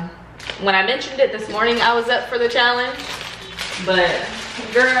when I mentioned it this morning, I was up for the challenge. But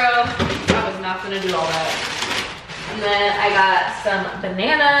girl, I was not gonna do all that. And then I got some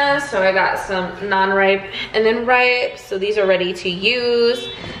bananas. So I got some non-ripe and then ripe. So these are ready to use.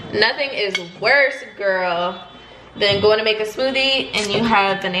 Nothing is worse, girl, than going to make a smoothie and you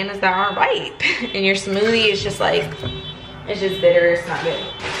have bananas that aren't ripe. And your smoothie is just like, it's just bitter, it's not good.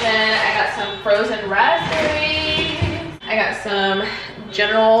 Then I got some frozen raspberries. I got some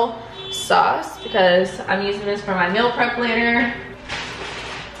General sauce because I'm using this for my meal prep later.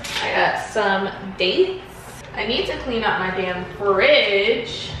 I got some dates. I need to clean out my damn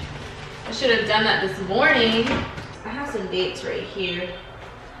fridge. I should have done that this morning. I have some dates right here.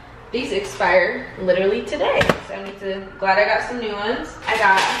 These expire literally today. So I need to, glad I got some new ones. I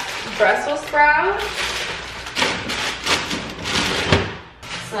got Brussels sprouts.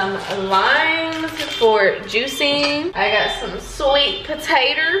 Some limes for juicing. I got some sweet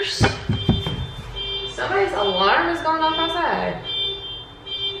potatoes. Somebody's alarm is going off outside.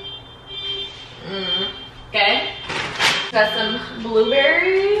 Okay. Got some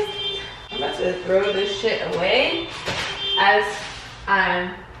blueberries. I'm about to throw this shit away as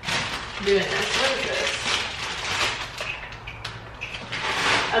I'm doing this. What is this?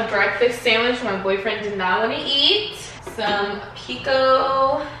 A breakfast sandwich my boyfriend did not want to eat. Some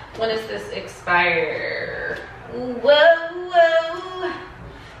Pico. When does this expire? Whoa, whoa.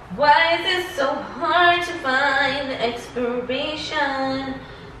 Why is it so hard to find the expiration?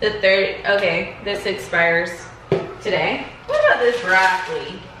 The 3rd, okay, this expires today. What about this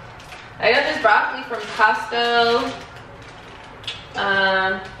broccoli? I got this broccoli from Costco.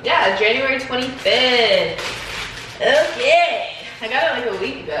 Yeah, January 25th. Okay, I got it like a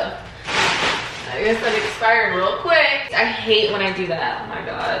week ago. I guess that expired real quick. I hate when I do that, oh my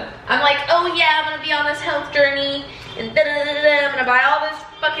God. I'm like, oh yeah, I'm gonna be on this health journey and da da da da. I'm gonna buy all this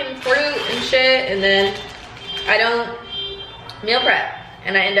fucking fruit and shit, and then I don't meal prep.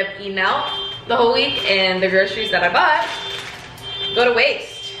 And I end up eating out the whole week, and the groceries that I bought go to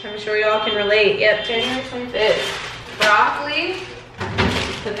waste. I'm sure y'all can relate. Yep, January 25th. Broccoli,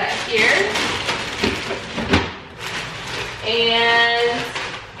 put that here. And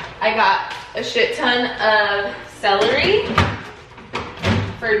I got a shit ton of celery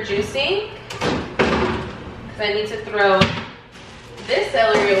for juicing. Because I need to throw this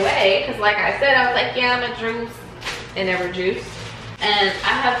celery away. Because like I said, I was like, yeah, I'm gonna juice. And never juice. And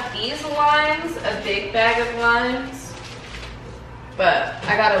I have these limes, a big bag of limes, but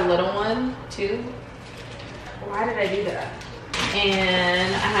I got a little one too. Why did I do that?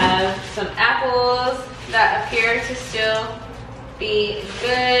 And I have some apples that appear to still be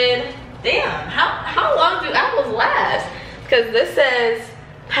good. Damn, how long do apples last? Because this says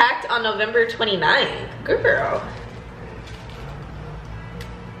packed on November 29th. Girl.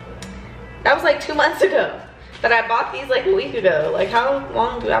 That was like 2 months ago. But I bought these like a week ago. Like, how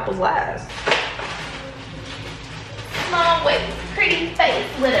long do apples last? Small with pretty face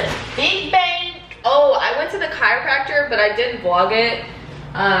with a big bang. Oh, I went to the chiropractor, but I didn't vlog it.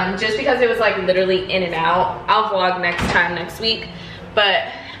 Just because it was like literally in and out. I'll vlog next week. But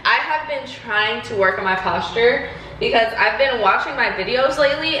I have been trying to work on my posture because I've been watching my videos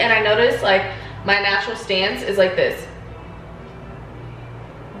lately and I noticed like my natural stance is like this.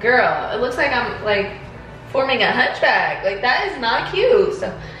 Girl, it looks like I'm like forming a hunchback. Like, that is not cute.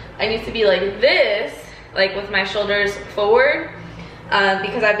 So I need to be like this, like with my shoulders forward,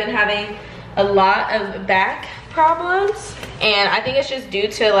 because I've been having a lot of back problems. And I think it's just due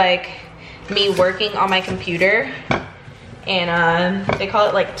to like me working on my computer, and they call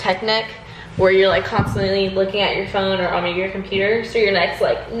it like tech neck, where you're like constantly looking at your phone or on your computer, so your neck's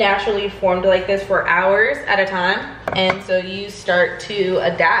like naturally formed like this for hours at a time, and so you start to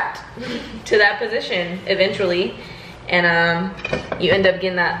adapt to that position eventually, and you end up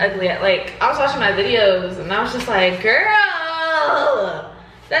getting that ugly. Like, I was watching my videos and I was just like, girl,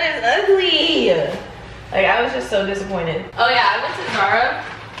 that is ugly. Like, I was just so disappointed. Oh yeah, I went to Zara.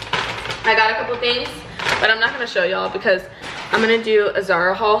 I got a couple things, but I'm not gonna show y'all because I'm gonna do a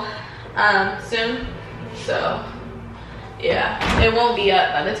Zara haul soon. So yeah, it won't be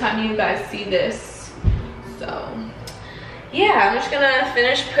up by the time you guys see this. So yeah, I'm just gonna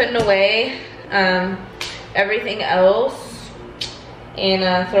finish putting away everything else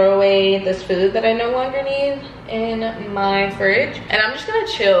and throw away this food that I no longer need in my fridge. And I'm just gonna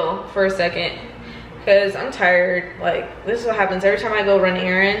chill for a second because I'm tired. Like, this is what happens every time I go run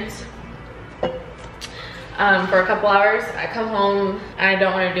errands for a couple hours. I come home and I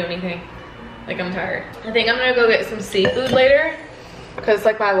don't want to do anything. Like, I'm tired. I think I'm gonna go get some seafood later because it's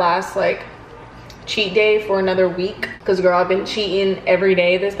like my last like cheat day for another week, because girl, I've been cheating every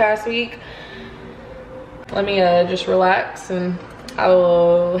day this past week. Let me just relax and I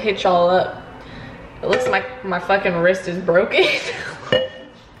will hit y'all up. It looks like my fucking wrist is broken.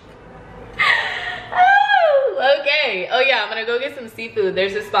 Oh, okay. Oh yeah, I'm gonna go get some seafood.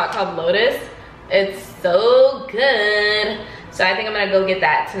 There's this spot called Lotus. It's so good. So I think I'm gonna go get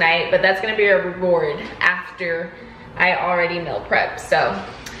that tonight, but that's gonna be a reward after I already meal prep. So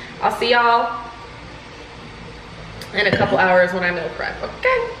I'll see y'all in a couple hours when I meal prep,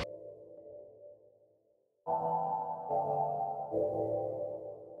 okay?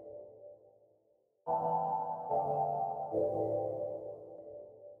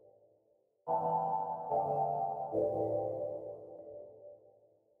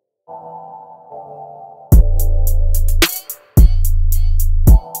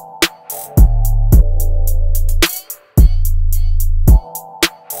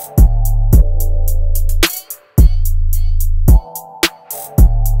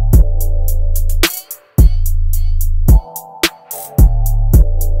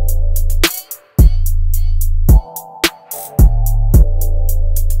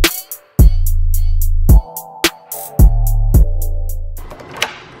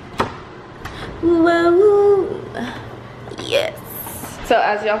 Whoa. Yes. So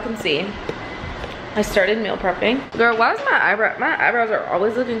as y'all can see, I started meal prepping. Girl, why is my eyebrows are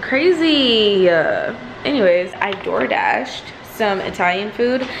always looking crazy. Anyways, I door dashed some Italian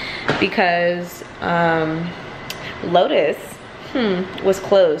food because Lotus was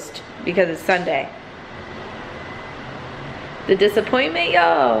closed because it's Sunday. The disappointment,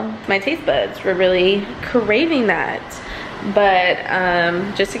 y'all. My taste buds were really craving that. But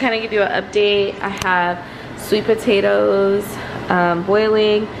just to kind of give you an update, I have sweet potatoes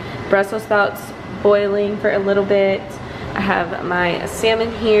boiling, Brussels sprouts boiling for a little bit. I have my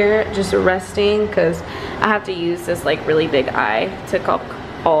salmon here just resting because I have to use this like really big eye to cook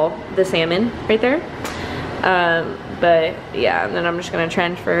all the salmon right there. But yeah, and then I'm just gonna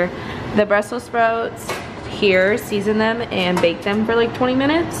transfer the Brussels sprouts here, season them and bake them for like 20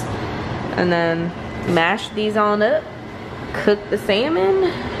 minutes, and then mash these on up, cook the salmon,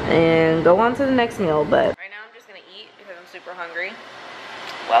 and go on to the next meal. But right now I'm just gonna eat because I'm super hungry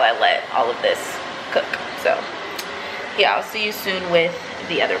while I let all of this cook. So yeah, I'll see you soon with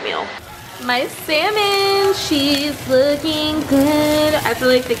the other meal. My salmon, she's looking good. I feel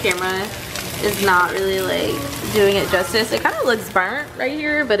like the camera is not really like doing it justice. It kind of looks burnt right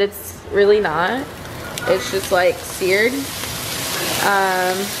here, but it's really not. It's just like seared.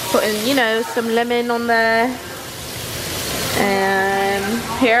 Putting, you know, some lemon on there. And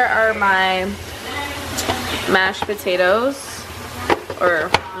here are my mashed potatoes, or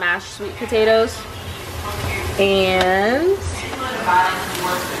mashed sweet potatoes, and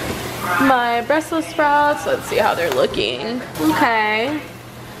my Brussels sprouts. Let's see how they're looking. Okay.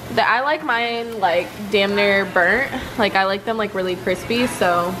 I like mine like damn near burnt. Like I like them like really crispy,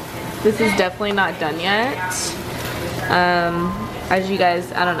 so this is definitely not done yet. As you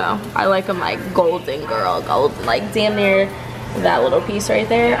guys, I don't know, I like them like golden, girl, golden, like damn near that little piece right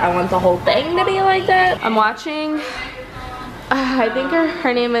there. I want the whole thing to be like that. I'm watching, I think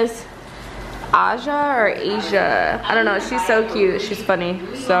her name is Aja or Asia. I don't know, she's so cute, she's funny.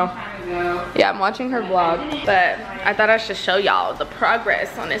 So yeah, I'm watching her vlog, but I thought I should show y'all the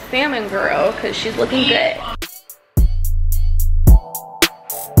progress on this salmon girl because she's looking good.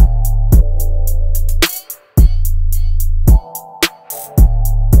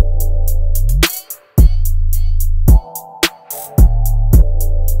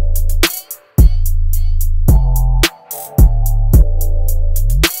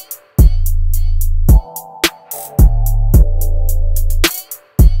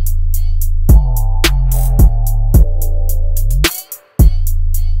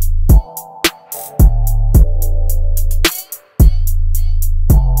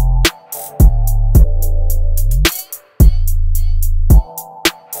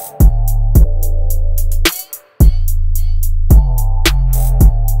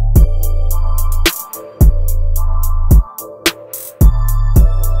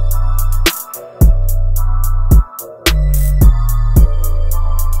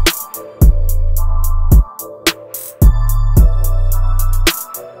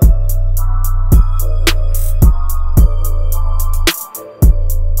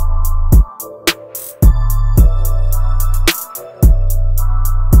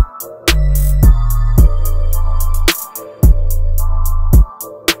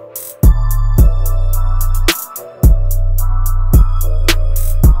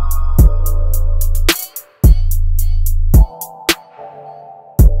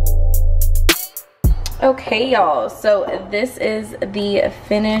 Okay, y'all, so this is the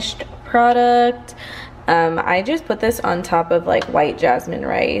finished product. I just put this on top of like white jasmine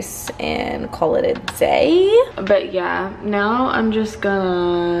rice and call it a day. But yeah, now I'm just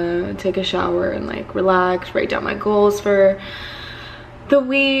gonna take a shower and like relax, write down my goals for the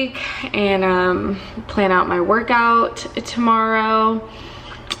week, and plan out my workout tomorrow,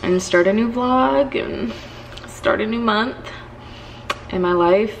 and start a new vlog and start a new month in my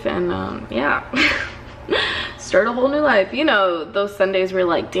life, and yeah. Start a whole new life. You know, those Sundays where you're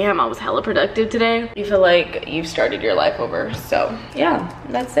like, damn, I was hella productive today. You feel like you've started your life over. So yeah,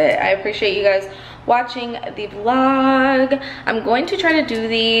 that's it. I appreciate you guys watching the vlog. I'm going to try to do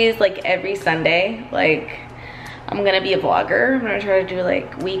these like every Sunday. Like, I'm gonna be a vlogger. I'm gonna try to do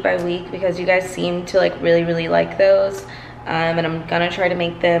like week by week because you guys seem to like really like those. And I'm gonna try to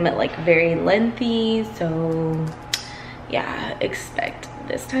make them like very lengthy. So yeah, expect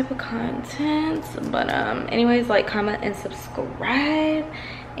this type of content. But anyways, like, comment, and subscribe,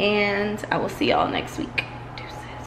 and I will see y'all next week.